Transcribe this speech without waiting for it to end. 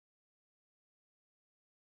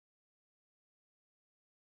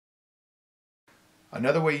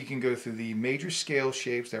Another way you can go through the major scale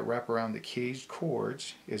shapes that wrap around the caged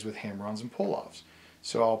chords is with hammer-ons and pull-offs.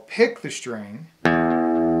 So I'll pick the string,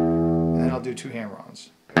 and then I'll do 2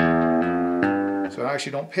 hammer-ons. So I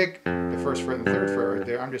actually don't pick the first fret and the third fret right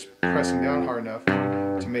there. I'm just pressing down hard enough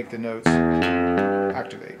to make the notes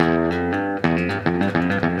activate.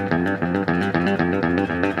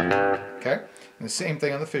 Okay? And the same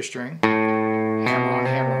thing on the fifth string. Hammer-on,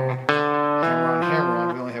 hammer-on. Hammer-on,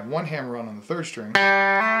 hammer-on. We only have 1 hammer-on on the third string.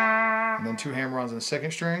 And then 2 hammer-ons on the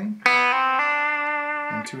second string.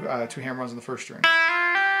 And 2 hammer-ons on the first string.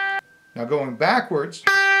 Now going backwards,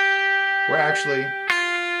 we're actually,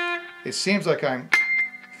 it seems like I'm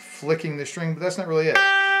flicking the string, but that's not really it.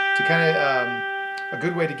 To kind of, a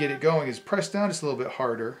good way to get it going is press down just a little bit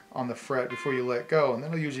harder on the fret before you let go, and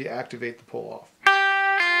that'll usually activate the pull off.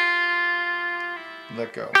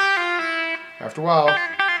 Let go. After a while,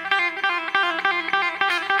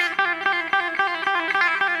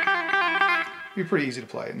 it'll be pretty easy to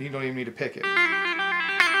play, and you don't even need to pick it.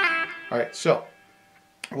 Alright, so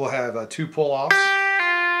we'll have 2 pull-offs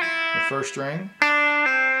on the first string, 2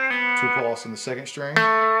 pull-offs on the second string, 1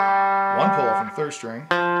 pull-off on the third string, 2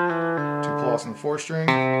 pull-offs on the fourth string,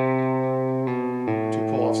 2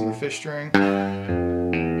 pull-offs on the fifth string,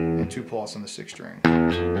 and 2 pull-offs on the sixth string.